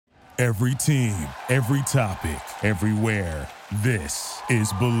Every team, every topic, everywhere. This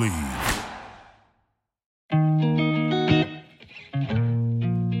is Believe.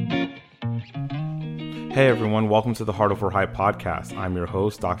 Hey everyone, welcome to the Heart Over Hype podcast. I'm your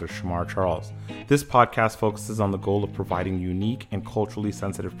host, Dr. Shamar Charles. This podcast focuses on the goal of providing unique and culturally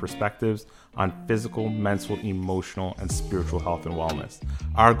sensitive perspectives on physical, mental, emotional, and spiritual health and wellness.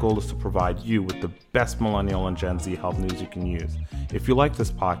 Our goal is to provide you with the best millennial and Gen Z health news you can use. If you like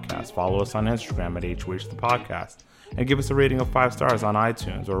this podcast, follow us on Instagram at HOH the podcast and give us a rating of 5 stars on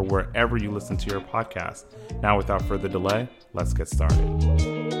iTunes or wherever you listen to your podcast. Now, without further delay, let's get started.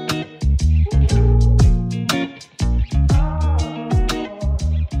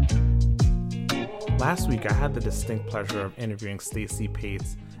 Last week, I had the distinct pleasure of interviewing Stacey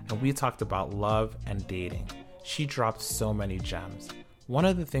Pates, and we talked about love and dating. She dropped so many gems. One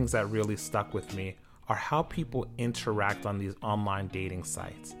of the things that really stuck with me are how people interact on these online dating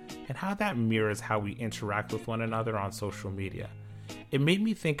sites, and how that mirrors how we interact with one another on social media. It made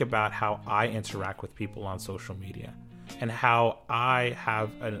me think about how I interact with people on social media, and how I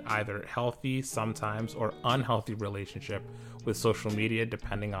have an either healthy sometimes or unhealthy relationship with social media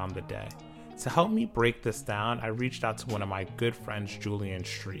depending on the day. To help me break this down, I reached out to one of my good friends, Julian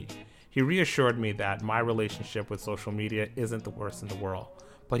Street. He reassured me that my relationship with social media isn't the worst in the world,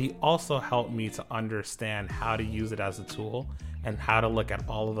 but he also helped me to understand how to use it as a tool and how to look at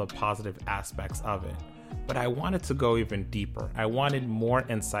all of the positive aspects of it. But I wanted to go even deeper. I wanted more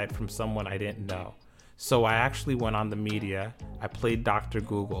insight from someone I didn't know. So I actually went on the media, I played Dr.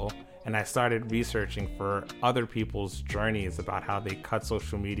 Google, and I started researching for other people's journeys about how they cut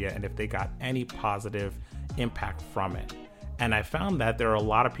social media and if they got any positive impact from it. And I found that there are a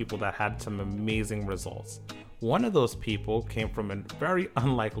lot of people that had some amazing results. One of those people came from a very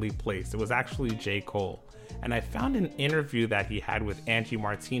unlikely place. It was actually J. Cole. And I found an interview that he had with Angie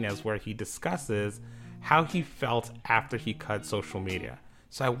Martinez where he discusses how he felt after he cut social media.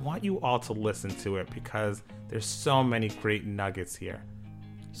 So I want you all to listen to it because there's so many great nuggets here.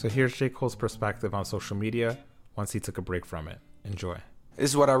 So here's J. Cole's perspective on social media once he took a break from it. Enjoy. This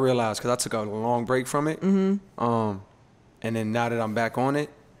is what I realized because I took a long break from it. And then now that I'm back on it,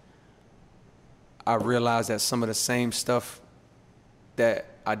 I realized that some of the same stuff that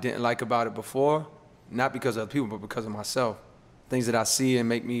I didn't like about it before, not because of other people, but because of myself, things that I see and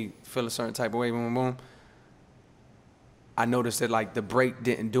make me feel a certain type of way, boom, boom, I noticed that like the break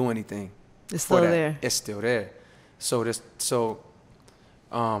didn't do anything. It's still there. It's still there.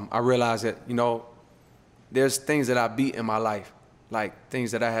 I realized that, there's things that I beat in my life, like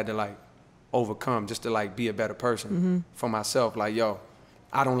things that I had to like overcome just to like be a better person for myself. Like,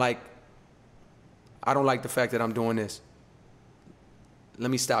 I don't like the fact that I'm doing this. Let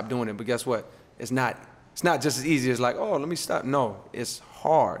me stop doing it. But guess what? It's not just as easy as like, oh, let me stop. No, it's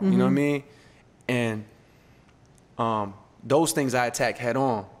hard. You know what I mean? And those things I attack head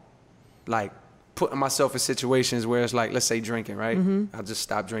on, like putting myself in situations where it's like, let's say drinking, right? I'll just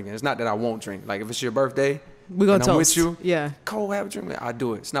stop drinking. It's not that I won't drink. Like if it's your birthday, we're gonna I'm with you, yeah. Cole, have a drink. I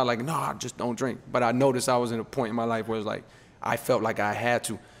do it. It's not like, no, I just don't drink. But I noticed I was in a point in my life where it's like, I felt like I had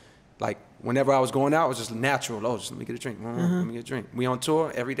to. Like whenever I was going out, it was just natural. Oh, just let me get a drink. Let me get a drink. We on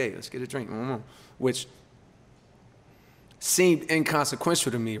tour every day. Let's get a drink. Which seemed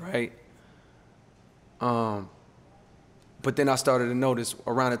inconsequential to me, right? But then I started to notice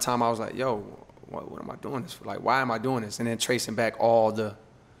around the time I was like, what am I doing this for? Like, why am I doing this? And then tracing back all the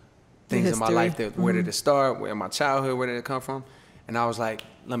things in my life, where did it start? Where my childhood, where did it come from? And I was like,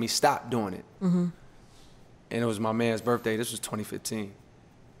 let me stop doing it. And it was my man's birthday. This was 2015.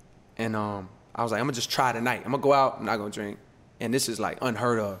 And I was like, I'm gonna just try tonight. I'm gonna go out, I'm not gonna drink. And this is like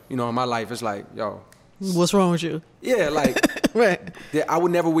unheard of. In my life, it's like, what's wrong with you? Yeah, like, right. I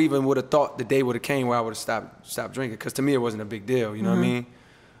would never even would have thought the day would have came where I would have stopped drinking. Because to me, it wasn't a big deal, you know what I mean?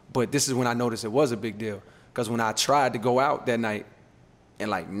 But this is when I noticed it was a big deal. Because when I tried to go out that night and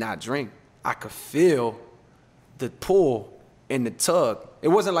like not drink, I could feel the pull and the tug. It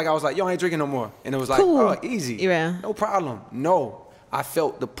wasn't like I was like, I ain't drinking no more. And it was like, oh, easy. Yeah. No problem. No. I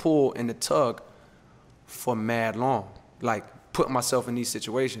felt the pull and the tug for mad long. Like putting myself in these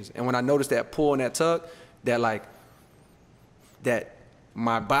situations. And when I noticed that pull and that tug, that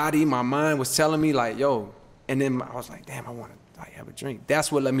my body, my mind was telling me like, and then I was like, damn, I want to like have a drink.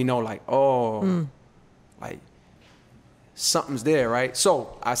 That's what let me know like, like something's there, right?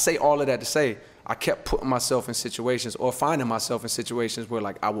 So I say all of that to say I kept putting myself in situations or finding myself in situations where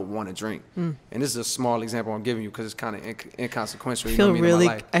like I would want to drink. And this is a small example I'm giving you because it's kind of inconsequential. I feel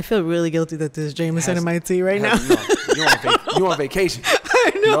really guilty that there's Jameson in my tea right now. You on vacation.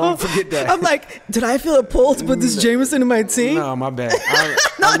 I know. Don't forget that. I'm like, did I feel a pull to put this Jameson in my tea? No, my bad.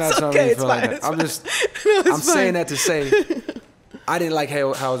 No, I'm not it's trying okay. to It's feel fine. like that. It's I'm fine. just, No, it's I'm saying fine. that to say, I didn't like how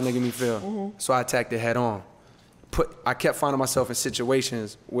it was making me feel. So I attacked it head on. I kept finding myself in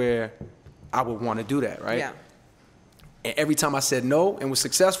situations where I would want to do that, right? Yeah. And every time I said no and was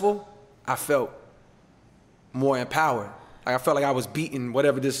successful, I felt more empowered. Like I felt like I was beating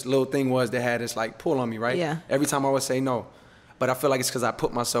whatever this little thing was that had this like pull on me, right? Yeah. Every time I would say no. But I feel like it's because I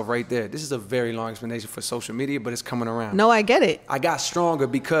put myself right there. This is a very long explanation for social media, but it's coming around. No, I get it. I got stronger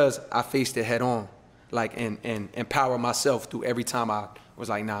because I faced it head on, like and empower myself through every time I was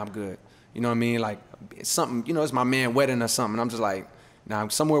like, nah, I'm good. You know what I mean? Like something, you know, it's my man wedding or something. I'm just like, nah,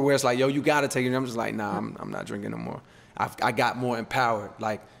 somewhere where it's like, yo, you gotta take it. I'm just like, nah, I'm not drinking no more. I got more empowered,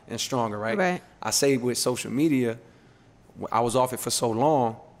 like, and stronger, right? Right. I say with social media, I was off it for so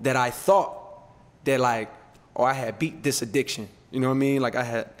long that I thought that like, oh, I had beat this addiction. You know what I mean? Like I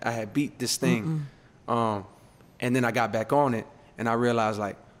had beat this thing. And then I got back on it and I realized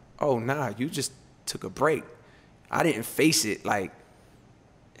like, oh, nah, you just took a break. I didn't face it like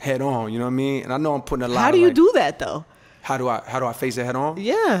head on, you know what I mean? And I know I'm putting a lot How of do you like, do that though? How do I face it head on?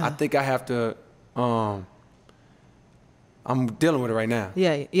 Yeah. I think I have to, I'm dealing with it right now.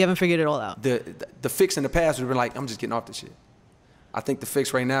 Yeah, you haven't figured it all out. The fix in the past would have been like, I'm just getting off this shit. I think the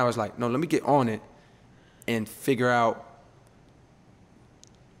fix right now is like, no, let me get on it and figure out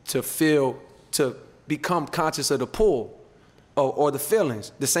to become conscious of the pull or the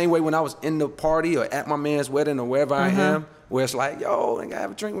feelings. The same way when I was in the party or at my man's wedding or wherever I am, where it's like, yo, I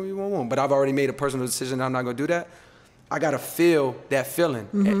have a drink when you want, but I've already made a personal decision that I'm not gonna do that. I gotta feel that feeling.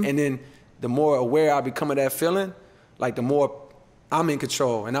 And then the more aware I become of that feeling, like the more I'm in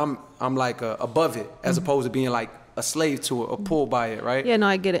control and I'm like above it as opposed to being like a slave to it or pulled by it, right? Yeah, no,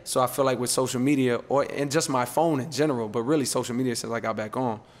 I get it. So I feel like with social media and just my phone in general, but really social media since I got back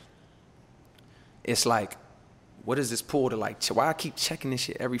on, it's like, what is this pull to like, why I keep checking this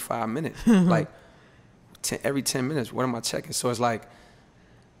shit every 5 minutes? Like every 10 minutes, what am I checking? So it's like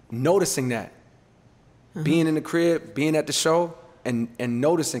noticing that, being in the crib, being at the show and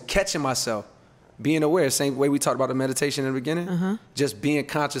noticing, catching myself, being aware, same way we talked about the meditation in the beginning, just being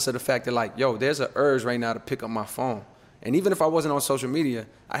conscious of the fact that like, yo, there's an urge right now to pick up my phone. And even if I wasn't on social media,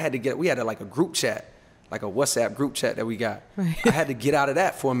 we had like a group chat, like a WhatsApp group chat that we got. Right. I had to get out of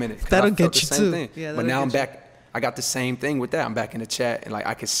that for a minute. That'll I felt get you the same too. thing. Yeah, but now I'm back, I got the same thing with that. I'm back in the chat and like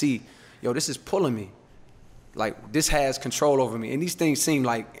I can see, yo, this is pulling me. Like this has control over me. And these things seem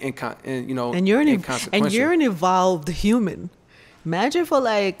like inconsequential. And you're an evolved human. Imagine for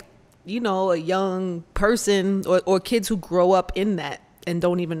like, you know, a young person or kids who grow up in that and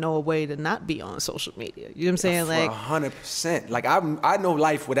don't even know a way to not be on social media. You know what I'm saying? Like 100%. Like I know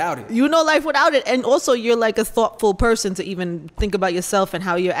life without it. You know life without it. And also you're like a thoughtful person to even think about yourself and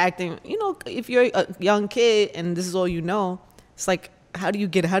how you're acting. You know, if you're a young kid and this is all you know, it's like, how do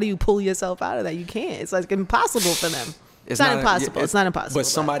you pull yourself out of that? You can't. It's like impossible for them. It's not impossible. It's not impossible. But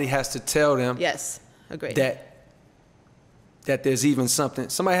somebody has to tell them. Yes, agreed. That there's even something.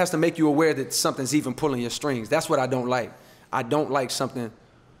 Somebody has to make you aware that something's even pulling your strings. That's what I don't like. I don't like something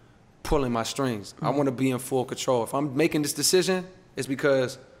pulling my strings. I want to be in full control. If I'm making this decision, it's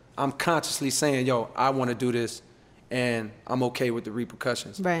because I'm consciously saying, yo, I want to do this and I'm okay with the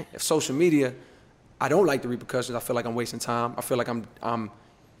repercussions. Right. If social media, I don't like the repercussions. I feel like I'm wasting time. I feel like I'm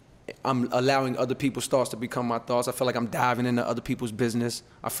allowing other people's thoughts to become my thoughts. I feel like I'm diving into other people's business.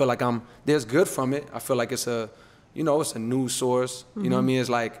 I feel like there's good from it. I feel like it's a news source. You know what I mean? It's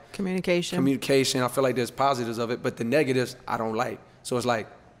like communication. I feel like there's positives of it, but the negatives I don't like. So it's like,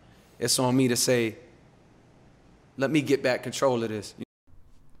 it's on me to say, let me get back control of this.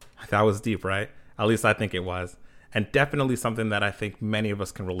 That was deep, right? At least I think it was. And definitely something that I think many of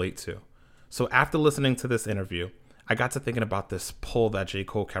us can relate to. So after listening to this interview, I got to thinking about this pull that J.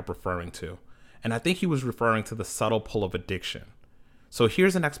 Cole kept referring to. And I think he was referring to the subtle pull of addiction. So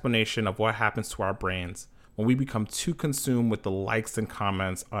here's an explanation of what happens to our brains when we become too consumed with the likes and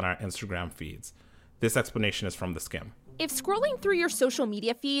comments on our Instagram feeds. This explanation is from The Skim. If scrolling through your social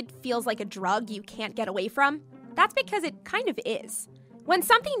media feed feels like a drug you can't get away from, that's because it kind of is. When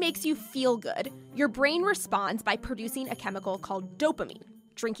something makes you feel good, your brain responds by producing a chemical called dopamine.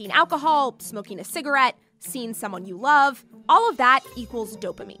 Drinking alcohol, smoking a cigarette, seeing someone you love, all of that equals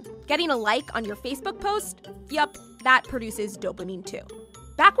dopamine. Getting a like on your Facebook post, yup, that produces dopamine too.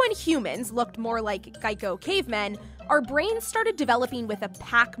 Back when humans looked more like Geico cavemen, our brains started developing with a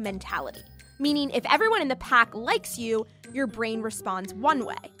pack mentality. Meaning if everyone in the pack likes you, your brain responds one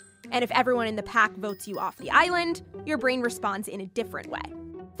way. And if everyone in the pack votes you off the island, your brain responds in a different way.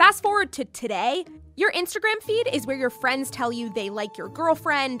 Fast forward to today, Your Instagram feed is where your friends tell you they like your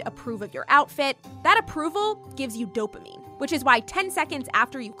girlfriend, approve of your outfit. That approval gives you dopamine, which is why 10 seconds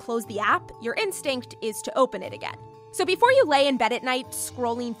after you close the app, your instinct is to open it again. So before you lay in bed at night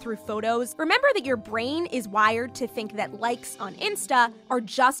scrolling through photos, remember that your brain is wired to think that likes on Insta are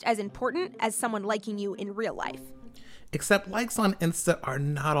just as important as someone liking you in real life. Except likes on Insta are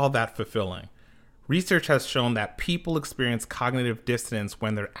not all that fulfilling. Research has shown that people experience cognitive dissonance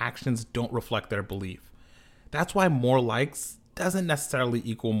when their actions don't reflect their belief. That's why more likes doesn't necessarily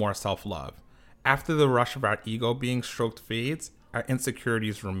equal more self-love. After the rush of our ego being stroked fades, our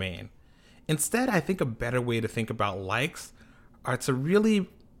insecurities remain. Instead, I think a better way to think about likes are to really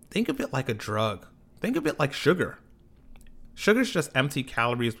think of it like a drug. Think of it like sugar. Sugar's just empty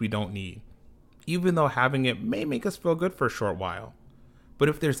calories we don't need, even though having it may make us feel good for a short while. But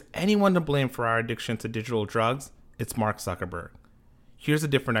if there's anyone to blame for our addiction to digital drugs, it's Mark Zuckerberg. Here's a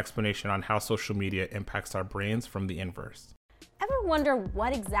different explanation on how social media impacts our brains from the inverse. Ever wonder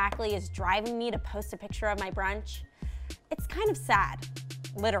what exactly is driving me to post a picture of my brunch? It's kind of sad,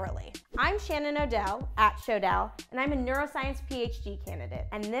 literally. I'm Shannon O'Dell, at Shodell, and I'm a neuroscience PhD candidate,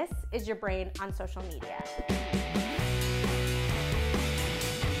 and this is your brain on social media.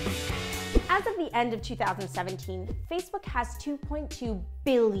 As of the end of 2017, Facebook has 2.2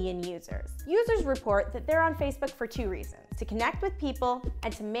 billion users. Users report that they're on Facebook for two reasons: to connect with people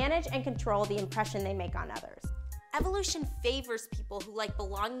and to manage and control the impression they make on others. Evolution favors people who like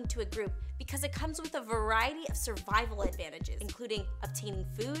belonging to a group because it comes with a variety of survival advantages, including obtaining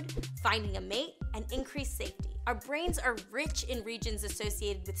food, finding a mate, and increased safety. Our brains are rich in regions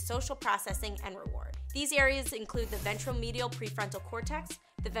associated with social processing and reward. These areas include the ventromedial prefrontal cortex,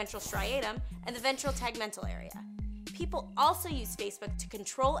 the ventral striatum, and the ventral tegmental area. People also use Facebook to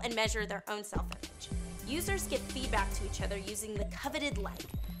control and measure their own self-image. Users give feedback to each other using the coveted like,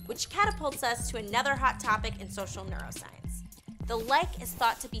 which catapults us to another hot topic in social neuroscience. The like is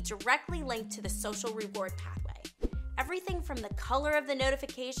thought to be directly linked to the social reward pathway. Everything from the color of the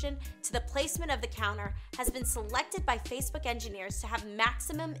notification to the placement of the counter has been selected by Facebook engineers to have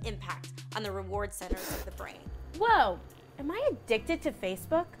maximum impact on the reward centers of the brain. Whoa, am I addicted to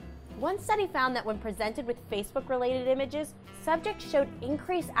Facebook? One study found that when presented with Facebook-related images, subjects showed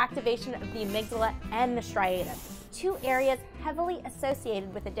increased activation of the amygdala and the striatum, two areas heavily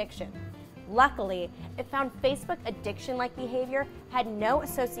associated with addiction. Luckily, it found Facebook addiction-like behavior had no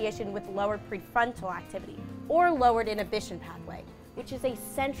association with lowered prefrontal activity or lowered inhibition pathway, which is a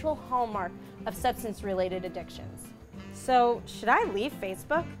central hallmark of substance-related addictions. So, should I leave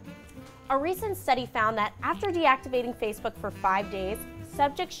Facebook? A recent study found that after deactivating Facebook for 5 days,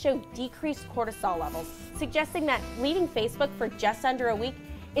 subjects showed decreased cortisol levels, suggesting that leaving Facebook for just under a week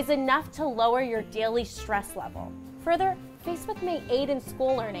is enough to lower your daily stress level. Further, Facebook may aid in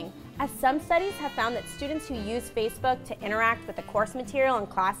school learning, as some studies have found that students who use Facebook to interact with the course material and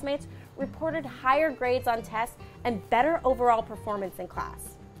classmates reported higher grades on tests and better overall performance in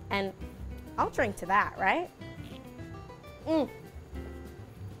class. And I'll drink to that, right?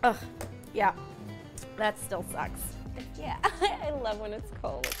 Ugh, yeah, that still sucks. Yeah, I love when it's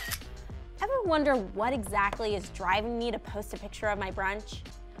cold. Ever wonder what exactly is driving me to post a picture of my brunch?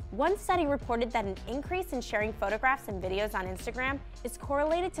 One study reported that an increase in sharing photographs and videos on Instagram is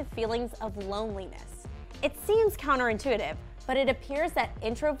correlated to feelings of loneliness. It seems counterintuitive, but it appears that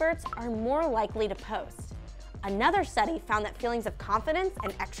introverts are more likely to post. Another study found that feelings of confidence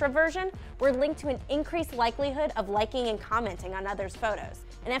and extroversion were linked to an increased likelihood of liking and commenting on others' photos.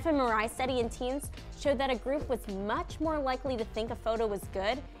 An fMRI study in teens showed that a group was much more likely to think a photo was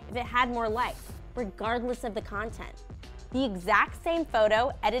good if it had more likes, regardless of the content. The exact same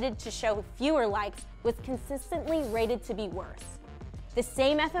photo, edited to show fewer likes, was consistently rated to be worse. The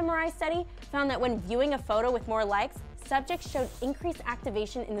same fMRI study found that when viewing a photo with more likes, subjects showed increased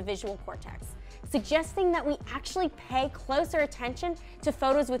activation in the visual cortex, suggesting that we actually pay closer attention to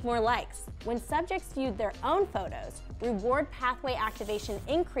photos with more likes. When subjects viewed their own photos, reward pathway activation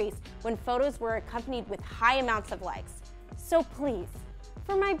increased when photos were accompanied with high amounts of likes. So please,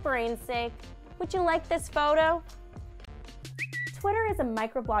 for my brain's sake, would you like this photo? Twitter is a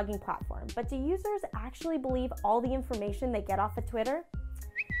microblogging platform, but do users actually believe all the information they get off of Twitter?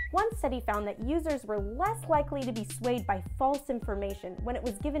 One study found that users were less likely to be swayed by false information when it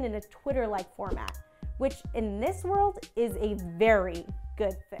was given in a Twitter-like format, which in this world is a very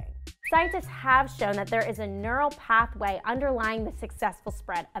good thing. Scientists have shown that there is a neural pathway underlying the successful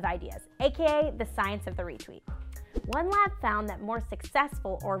spread of ideas, aka the science of the retweet. One lab found that more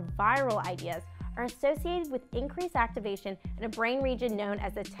successful or viral ideas are associated with increased activation in a brain region known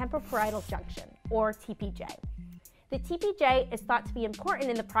as the temporoparietal junction, or TPJ. The TPJ is thought to be important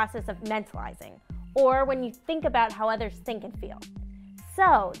in the process of mentalizing, or when you think about how others think and feel.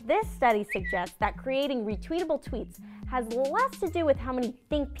 So, this study suggests that creating retweetable tweets has less to do with how many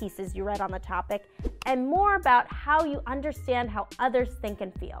think pieces you read on the topic and more about how you understand how others think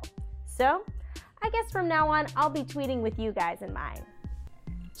and feel. So, I guess from now on, I'll be tweeting with you guys in mind.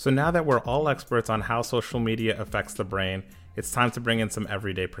 So now that we're all experts on how social media affects the brain, it's time to bring in some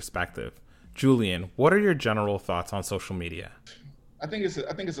everyday perspective. Julian, what are your general thoughts on social media? I think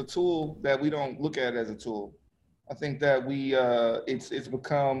it's a tool that we don't look at as a tool. I think that it's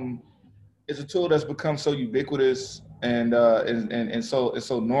a tool that's become so ubiquitous and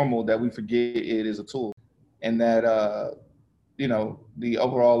so normal that we forget it is a tool, and that the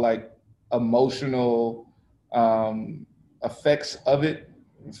overall like emotional effects of it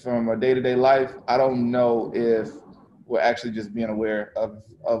from a day-to-day life. I don't know if we're actually just being aware of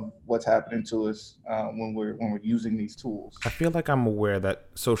what's happening to us when we're using these tools. I feel like I'm aware that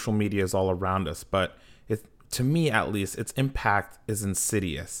social media is all around us, but to me at least, its impact is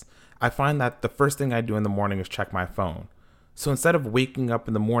insidious. I find that the first thing I do in the morning is check my phone. So instead of waking up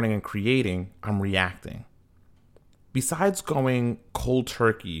in the morning and creating, I'm reacting. Besides going cold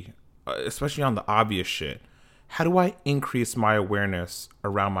turkey, especially on the obvious shit, how do I increase my awareness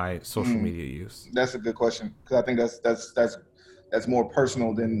around my social media use? That's a good question, because I think that's more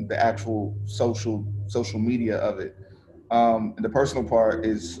personal than the actual social media of it. The personal part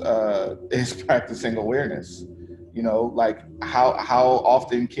is practicing awareness. Like how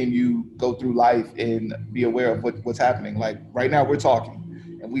often can you go through life and be aware of what's happening? Like right now we're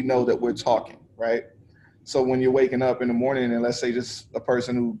talking, and we know that we're talking, right? So when you're waking up in the morning, and let's say just a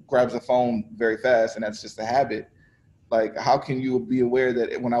person who grabs a phone very fast, and that's just a habit, like how can you be aware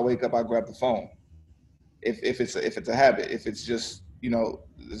that when I wake up I grab the phone? If it's a habit, if it's just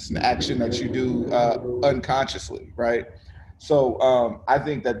it's an action that you do unconsciously, right? So I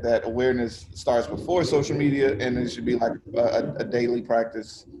think that awareness starts before social media, and it should be like a daily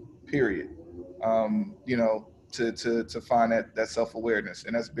practice, period. To find that self-awareness,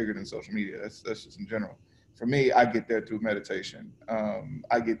 and that's bigger than social media. That's just in general. For me, I get there through meditation.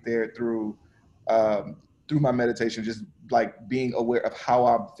 I get there through my meditation, just like being aware of how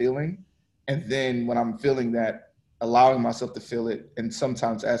I'm feeling, and then when I'm feeling that, allowing myself to feel it, and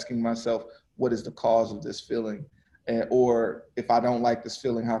sometimes asking myself, what is the cause of this feeling? Or if I don't like this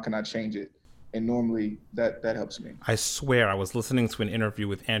feeling, how can I change it? And normally that helps me. I swear I was listening to an interview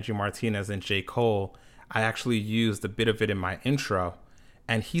with Angie Martinez and J. Cole. I actually used a bit of it in my intro,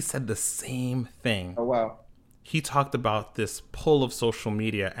 and he said the same thing. Oh, wow. He talked about this pull of social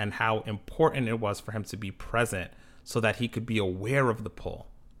media and how important it was for him to be present so that he could be aware of the pull,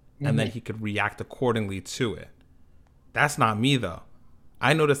 and then he could react accordingly to it. That's not me, though.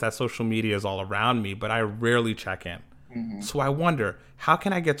 I notice that social media is all around me, but I rarely check in. So I wonder, how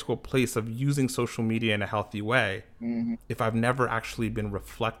can I get to a place of using social media in a healthy way if I've never actually been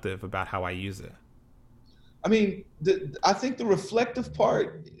reflective about how I use it? I mean, I think the reflective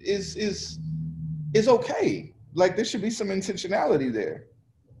part is okay. Like there should be some intentionality there.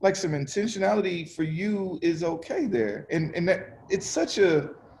 Like some intentionality for you is okay there. And that it's such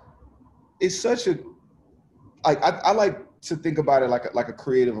a I like to think about it like a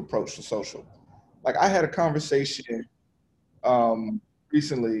creative approach to social. Like I had a conversation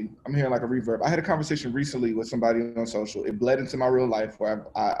recently. I'm hearing like a reverb. I had a conversation recently with somebody on social. It bled into my real life where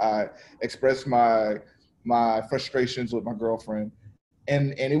I expressed my frustrations with my girlfriend,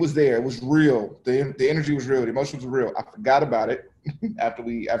 and it was there. It was real. The energy was real. The emotions were real. I forgot about it after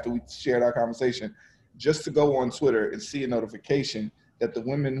we shared our conversation, just to go on Twitter and see a notification that the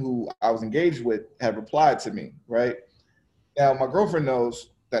women who I was engaged with had replied to me, right? Now, my girlfriend knows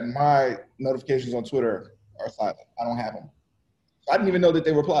that my notifications on Twitter are silent. I don't have them. I didn't even know that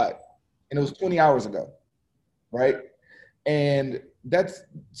they replied. And it was 20 hours ago, right? And that's,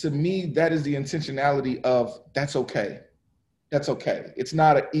 to me, that is the intentionality of that's okay. That's okay. It's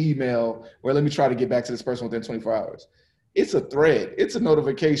not an email where let me try to get back to this person within 24 hours. It's a thread. It's a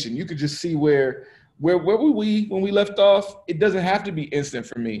notification. You could just see where were we when we left off. It doesn't have to be instant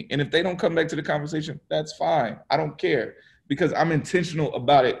for me. And if they don't come back to the conversation, that's fine. I don't care because I'm intentional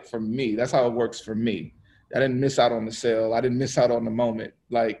about it for me. That's how it works for me. I didn't miss out on the sale. I didn't miss out on the moment.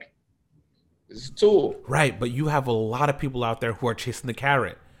 Like, it's a tool. Right, but you have a lot of people out there who are chasing the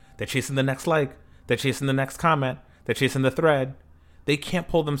carrot. They're chasing the next like. They're chasing the next comment. They're chasing the thread. They can't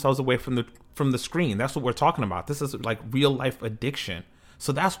pull themselves away from the screen. That's what we're talking about. This is like real life addiction.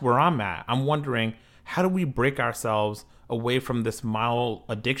 So that's where I'm at. I'm wondering, how do we break ourselves away from this mild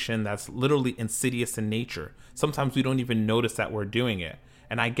addiction that's literally insidious in nature? Sometimes we don't even notice that we're doing it.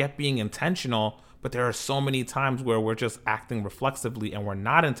 And I get being intentional, but there are so many times where we're just acting reflexively and we're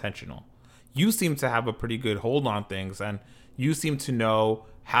not intentional. you seem to have a pretty good hold on things, and you seem to know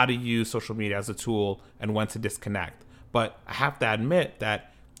how to use social media as a tool and when to disconnect. But I have to admit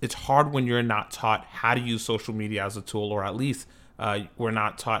that it's hard when you're not taught how to use social media as a tool, or at least we're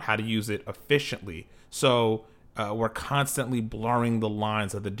not taught how to use it efficiently. So we're constantly blurring the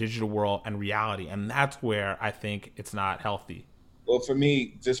lines of the digital world and reality. And that's where I think it's not healthy. Well, for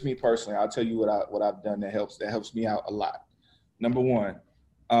me, just me personally, I'll tell you what I've done that helps me out a lot. Number one,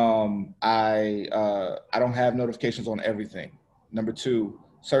 I don't have notifications on everything. Number two,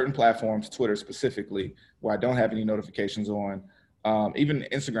 certain platforms, Twitter specifically, where I don't have any notifications on. Even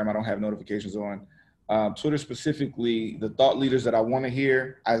Instagram, I don't have notifications on. Twitter specifically, the thought leaders that I want to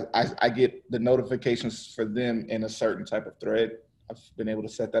hear, I get the notifications for them in a certain type of thread. I've been able to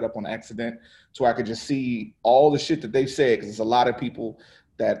set that up on accident to where I could just see all the shit that they've said, because there's a lot of people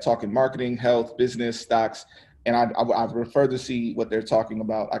that talk in marketing, health, business, stocks, and I prefer to see what they're talking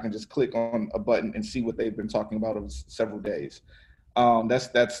about. I can just click on a button and see what they've been talking about over several days.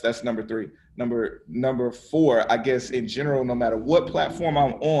 That's number three. Number four, I guess in general, no matter what platform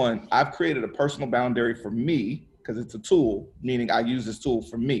I'm on, I've created a personal boundary for me, because it's a tool, meaning I use this tool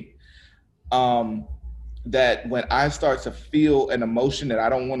for me. That when I start to feel an emotion that I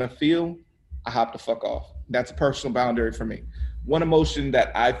don't want to feel, I hop the fuck off. That's a personal boundary for me. One emotion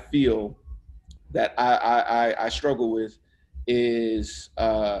that I feel that I struggle with is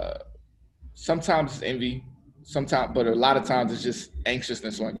sometimes it's envy, sometimes, but a lot of times it's just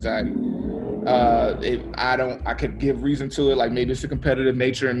anxiousness or anxiety. I could give reason to it, like maybe it's a competitive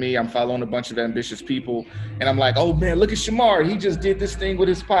nature in me. I'm following a bunch of ambitious people, and I'm like, oh man, look at Shamar. He just did this thing with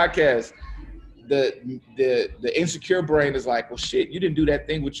his podcast. The insecure brain is like, well, shit, you didn't do that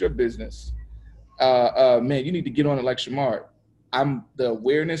thing with your business. Man, you need to get on it like Shamar. The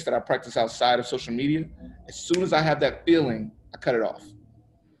awareness that I practice outside of social media, as soon as I have that feeling, I cut it off.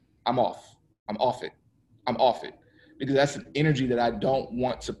 I'm off it. Because that's an energy that I don't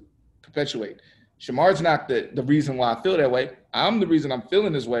want to perpetuate. Shamar's not the reason why I feel that way. I'm the reason I'm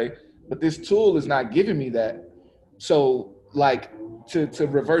feeling this way, but this tool is not giving me that. So like to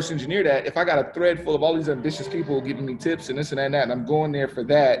reverse engineer that, if I got a thread full of all these ambitious people giving me tips and this and that and that, and I'm going there for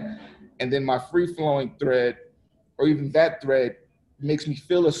that, and then my free flowing thread or even that thread makes me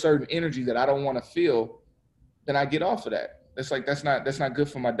feel a certain energy that I don't want to feel, then I get off of that. That's not good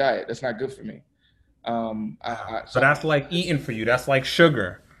for my diet. That's not good for me. So that's like eating for you. That's like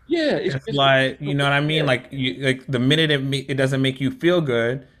sugar. Yeah, it's like, you know what I mean? Like the minute it doesn't make you feel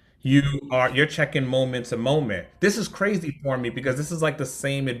good, you're checking moment to moment. This is crazy for me because this is like the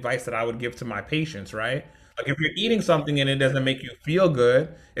same advice that I would give to my patients, right? Like if you're eating something and it doesn't make you feel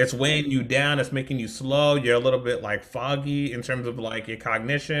good, it's weighing you down, it's making you slow, you're a little bit like foggy in terms of like your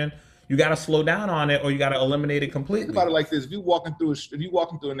cognition. You got to slow down on it, or you got to eliminate it completely. Think about it like this: if you're walking through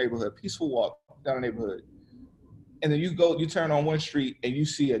a neighborhood, peaceful walk down a neighborhood, and then you turn on one street and you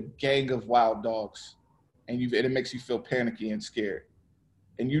see a gang of wild dogs, and it makes you feel panicky and scared.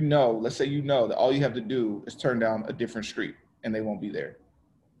 And let's say that all you have to do is turn down a different street and they won't be there.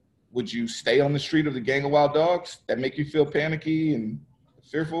 Would you stay on the street of the gang of wild dogs that make you feel panicky and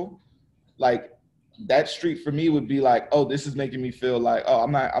fearful? Like that street for me would be like, oh, this is making me feel like, oh,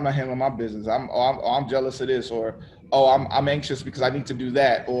 I'm not handling my business. I'm jealous of this, or oh, I'm anxious because I need to do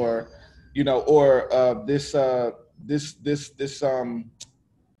that, or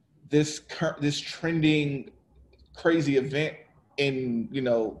this trending crazy event in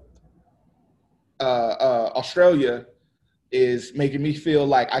Australia is making me feel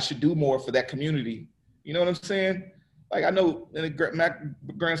like I should do more for that community. You know what I'm saying? Like I know in the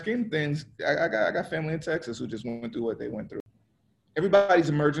grand scheme of things, I got family in Texas who just went through what they went through. Everybody's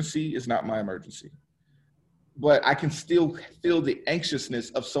emergency is not my emergency, but I can still feel the anxiousness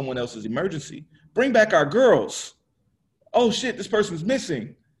of someone else's emergency. Bring back our girls. Oh shit, this person's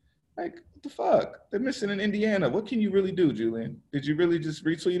missing. Like what the fuck? They're missing in Indiana. What can you really do, Julian? Did you really just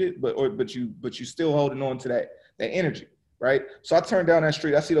retweet it? But you still holding on to that energy, right? So I turn down that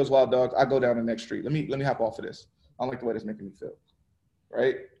street. I see those wild dogs. I go down the next street. Let me hop off of this. I don't like the way that's making me feel,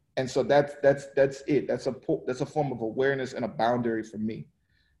 right? And so that's it. That's a form of awareness and a boundary for me.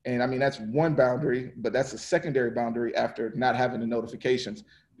 And I mean, that's one boundary, but that's a secondary boundary after not having the notifications,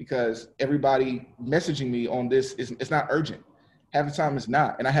 because everybody messaging me on this it's not urgent. Half the time it's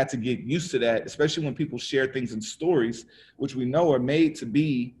not. And I had to get used to that, especially when people share things in stories, which we know are made to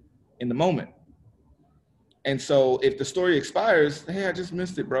be in the moment. And so if the story expires, hey, I just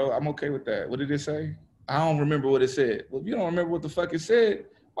missed it, bro. I'm okay with that. What did it say? I don't remember what it said. Well, if you don't remember what the fuck it said,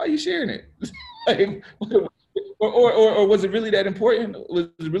 why are you sharing it? Like, or was it really that important? Was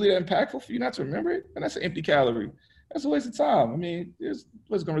it really that impactful for you not to remember it? And that's an empty calorie. That's a waste of time. I mean, it's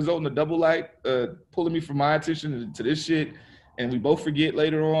going to result in a double like, pulling me from my attention to this shit, and we both forget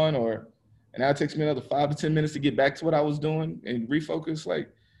later on, and now it takes me another 5 to 10 minutes to get back to what I was doing and refocus. Like,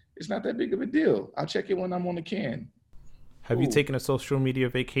 it's not that big of a deal. I'll check it when I'm on the can. Have you taken a social media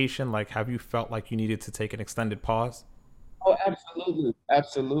vacation? Like, have you felt like you needed to take an extended pause? Oh, absolutely.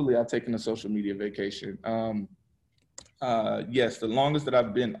 Absolutely. I've taken a social media vacation. Yes, the longest that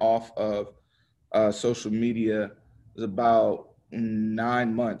I've been off of social media was about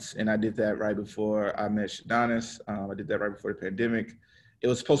 9 months. And I did that right before I met Shadanis. I did that right before the pandemic. It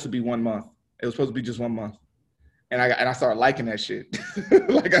was supposed to be 1 month. It was supposed to be just 1 month. And I started liking that shit.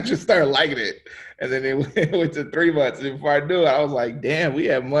 Like, I just started liking it. And then it went to 3 months. And before I knew it, I was like, damn, we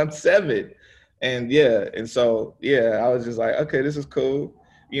have month 7. And so I was just like, okay, this is cool,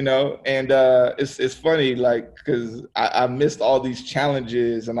 you know. And it's funny, like, because I missed all these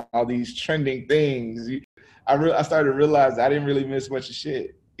challenges and all these trending things. I started to realize I didn't really miss much of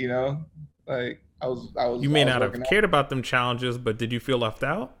shit, you know. Like, I was. You may not have cared about them challenges, but did you feel left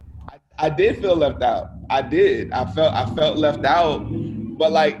out? I did feel left out. I did. I felt left out,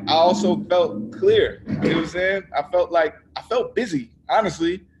 but like I also felt clear. You know what I'm saying? I felt busy.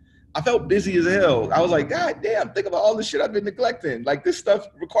 Honestly, I felt busy as hell. I was like, God damn, think about all the shit I've been neglecting. Like, this stuff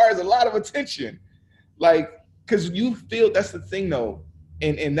requires a lot of attention. Like, cause you feel, that's the thing though,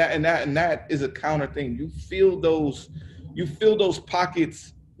 and that is a counter thing. You feel those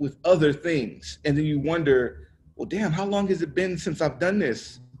pockets with other things, and then you wonder, well, damn, how long has it been since I've done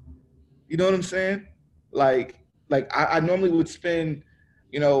this? You know what I'm saying? Like I normally would spend,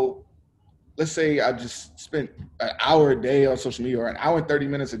 you know, let's say I just spent an hour a day on social media or an hour and 30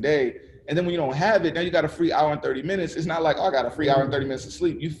 minutes a day. And then when you don't have it, now you got a free hour and 30 minutes. It's not like, oh, I got a free hour and 30 minutes of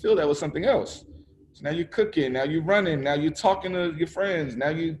sleep. You fill that with something else. So now you're cooking, now you're running, now you're talking to your friends.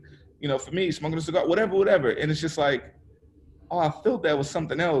 Now you know, for me, smoking a cigar, whatever. And it's just like, oh, I filled that with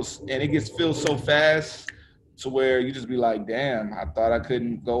something else. And it gets filled so fast to where you just be like, damn, I thought I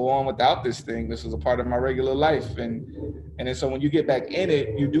couldn't go on without this thing. This was a part of my regular life. And then so when you get back in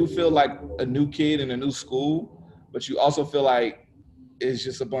it, you do feel like a new kid in a new school, but you also feel like it's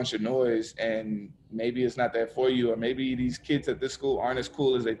just a bunch of noise and maybe it's not that for you, or maybe these kids at this school aren't as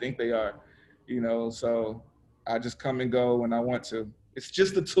cool as they think they are, you know? So I just come and go when I want to. It's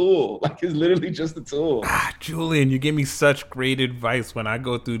just a tool. Like, it's literally just a tool. Julian, you give me such great advice when I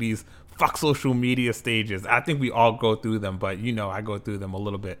go through these fuck social media stages. I think we all go through them, but you know, I go through them a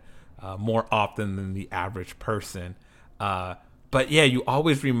little bit more often than the average person. But yeah, you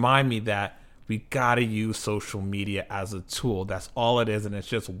always remind me that we gotta use social media as a tool. That's all it is, and it's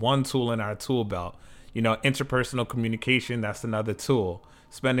just one tool in our tool belt. You know, interpersonal communication, that's another tool.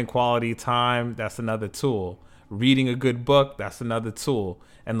 Spending quality time, that's another tool. Reading a good book, that's another tool.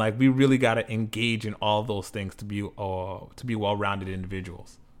 And like, we really gotta engage in all those things to be well-rounded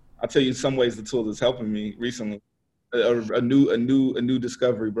individuals. I'll tell you some ways the tool is helping me recently. A new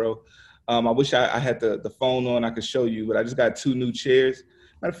discovery, bro. I wish I had the phone on, I could show you, but I just got 2 new chairs.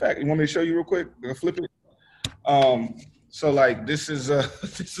 Matter of fact, you want me to show you real quick? I'm gonna flip it. So like, this is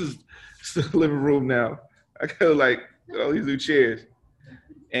the living room now. I got like all these new chairs,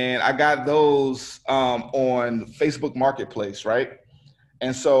 and I got those on Facebook Marketplace, right?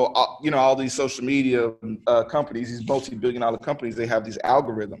 And so, you know, all these social media companies, these multi-billion-dollar companies, they have these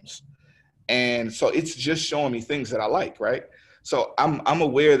algorithms. And so it's just showing me things that I like, right? So I'm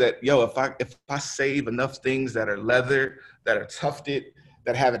aware that, if I save enough things that are leather, that are tufted,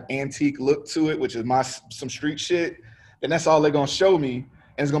 that have an antique look to it, which is some street shit, then that's all they're gonna show me.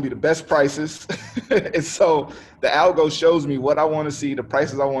 And it's gonna be the best prices. And so the algo shows me what I wanna see, the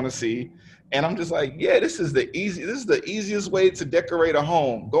prices I wanna see. And I'm just like, yeah, this is the easiest way to decorate a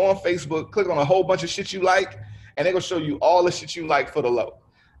home. Go on Facebook, click on a whole bunch of shit you like, and they're gonna show you all the shit you like for the low.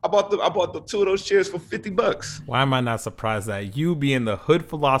 I bought the 2 of those chairs for $50. Why am I not surprised that you, being the hood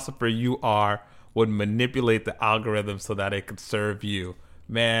philosopher you are, would manipulate the algorithm so that it could serve you?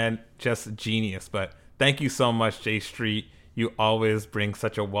 Man, just genius. But thank you so much, J Street. You always bring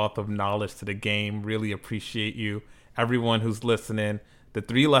such a wealth of knowledge to the game. Really appreciate you. Everyone who's listening, the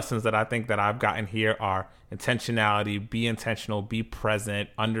 3 lessons that I think that I've gotten here are intentionality, be intentional, be present,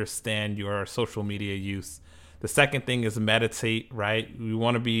 understand your social media use. The second thing is meditate, right? We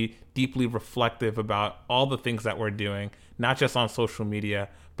want to be deeply reflective about all the things that we're doing, not just on social media,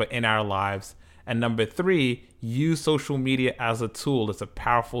 but in our lives. And number 3, use social media as a tool. It's a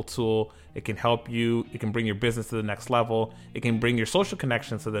powerful tool. It can help you. It can bring your business to the next level. It can bring your social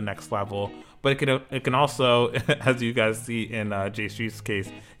connections to the next level. But it can also, as you guys see in Jay Street's case,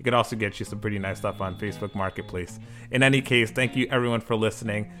 it can also get you some pretty nice stuff on Facebook Marketplace. In any case, thank you everyone for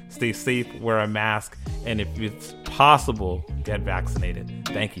listening. Stay safe, wear a mask, and if it's possible, get vaccinated.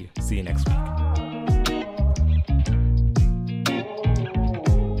 Thank you. See you next week.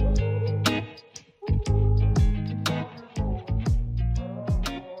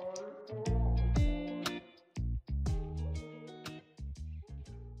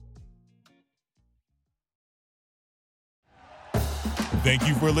 Thank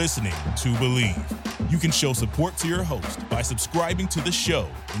you for listening to Believe. You can show support to your host by subscribing to the show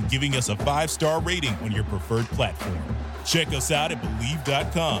and giving us a 5-star rating on your preferred platform. Check us out at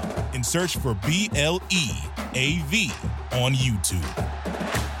Believe.com and search for BLEAV on YouTube.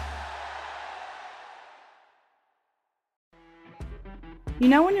 You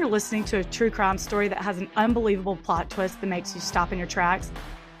know when you're listening to a true crime story that has an unbelievable plot twist that makes you stop in your tracks?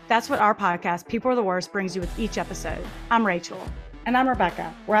 That's what our podcast, People Are the Worst, brings you with each episode. I'm Rachel. And I'm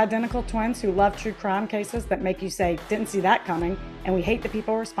Rebecca. We're identical twins who love true crime cases that make you say, didn't see that coming, and we hate the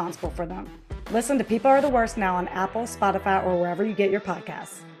people responsible for them. Listen to People Are the Worst now on Apple, Spotify, or wherever you get your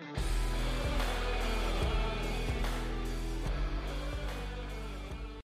podcasts.